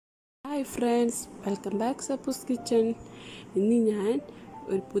Hi friends, welcome back Sapu's Kitchen. ഇന്ന് ഞാൻ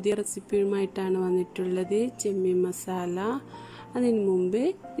ഒരു പുതിയ റെസിപ്പിയുമായിട്ടാണ് വന്നിട്ടുള്ളത്, ചെമ്മീൻ മസാല. അതിനു മുമ്പ്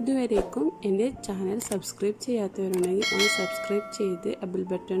ഇതുവരേക്കും എൻ്റെ ചാനൽ സബ്സ്ക്രൈബ് ചെയ്യാത്തവരുണ്ടെങ്കിൽ ഒന്ന് സബ്സ്ക്രൈബ് ചെയ്ത് ബെൽ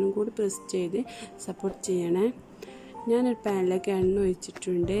ബട്ടണും കൂടി പ്രസ് ചെയ്ത് സപ്പോർട്ട് ചെയ്യണേ. ഞാനൊരു പാനിലേക്ക് എണ്ണ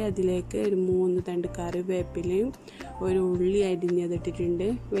ഒഴിച്ചിട്ടുണ്ട്. അതിലേക്ക് ഒരു 3 തണ്ട് കറിവേപ്പിലയും ഒരു ഉള്ളി അരിഞ്ഞതിട്ടിട്ടുണ്ട്.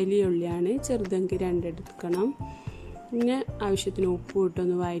 വലിയ ഉള്ളിയാണ്, ചെറുതെങ്കിൽ 2 എടുക്കണം. പിന്നെ ആവശ്യത്തിന് ഉപ്പ്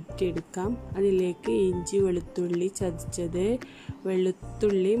ഇട്ടൊന്ന് വഴറ്റിയെടുക്കാം. അതിലേക്ക് ഇഞ്ചി വെളുത്തുള്ളി ചതച്ചത്,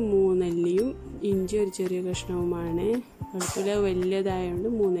 വെളുത്തുള്ളി 3 അല്ലിയും ഇഞ്ചി ഒരു ചെറിയ കഷ്ണവുമാണ്. വെളുത്തുള്ളി വലിയതായതുകൊണ്ട്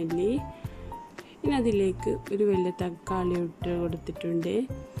 3 അല്ലി. ഇനി അതിലേക്ക് ഒരു വലിയ തക്കാളി ഇട്ട് കൊടുത്തിട്ടുണ്ട്.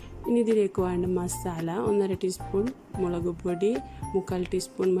 ഇനി ഇതിലേക്ക് വേണ്ട മസാല 1.5 ടീസ്പൂൺ മുളക് പൊടി, 3/4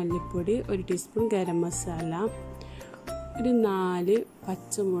 ടീസ്പൂൺ മല്ലിപ്പൊടി, 1 ടീസ്പൂൺ ഗരം മസാല, ഒരു 4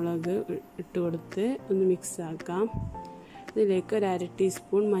 പച്ചമുളക് ഇട്ട് കൊടുത്ത് ഒന്ന് മിക്സ് ആക്കാം. ഇതിലേക്ക് ഒരു 1/2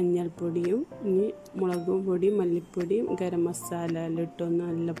 ടീസ്പൂൺ മഞ്ഞൾപ്പൊടിയും ഇനി മുളക് പൊടിയും മല്ലിപ്പൊടിയും ഗരം മസാല ഇട്ടൊന്ന്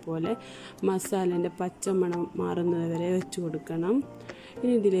നല്ലപോലെ മസാലേൻ്റെ പച്ചമണം മാറുന്നത് വരെ വെച്ച് കൊടുക്കണം.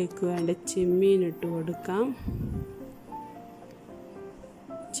 ഇനി ഇതിലേക്ക് വേണ്ട ചെമ്മീൻ ഇട്ട് കൊടുക്കാം.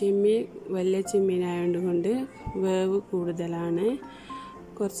 ചെമ്മീൻ വലിയ ചെമ്മീനായതുകൊണ്ട് വേവ് കൂടുതലാണ്.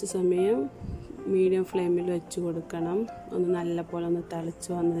 കുറച്ച് സമയം മീഡിയം ഫ്ലെയിമിൽ വെച്ച് കൊടുക്കണം. ഒന്ന് നല്ലപോലെ ഒന്ന് തിളച്ച്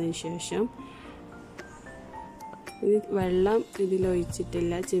വന്നതിന് ശേഷം ഇത് വെള്ളം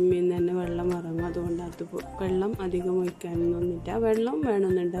ഇതിലൊഴിച്ചിട്ടില്ല, ചെമ്മീൻ തന്നെ വെള്ളം ഇറങ്ങും. അതുകൊണ്ട് വെള്ളം അധികം ഒഴിക്കാനൊന്നുമില്ല. വെള്ളം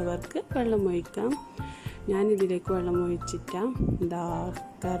വേണമെന്നുണ്ടവർക്ക് വെള്ളം ഒഴിക്കാം. ഞാനിതിലേക്ക് വെള്ളം ഒഴിച്ചിട്ടാ.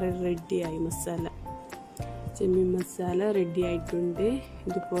 കറി റെഡിയായി. ചെമ്മീൻ മസാല റെഡി ആയിട്ടുണ്ട്.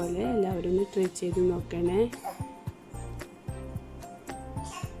 ഇതുപോലെ എല്ലാവരും ഒന്ന് ട്രൈ ചെയ്ത് നോക്കണേ.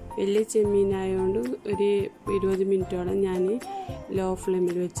 വലിയ ചെമ്മീനായതുകൊണ്ട് ഒരു 20 മിനിറ്റോളം ഞാൻ ലോ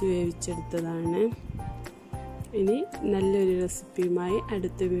ഫ്ലെയിമിൽ വെച്ച് വേവിച്ചെടുത്തതാണ്. ഇനി നല്ലൊരു റെസിപ്പിയുമായി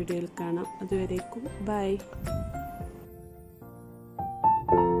അടുത്ത വീഡിയോയിൽ കാണാം. അതുവരേക്കും ബൈ.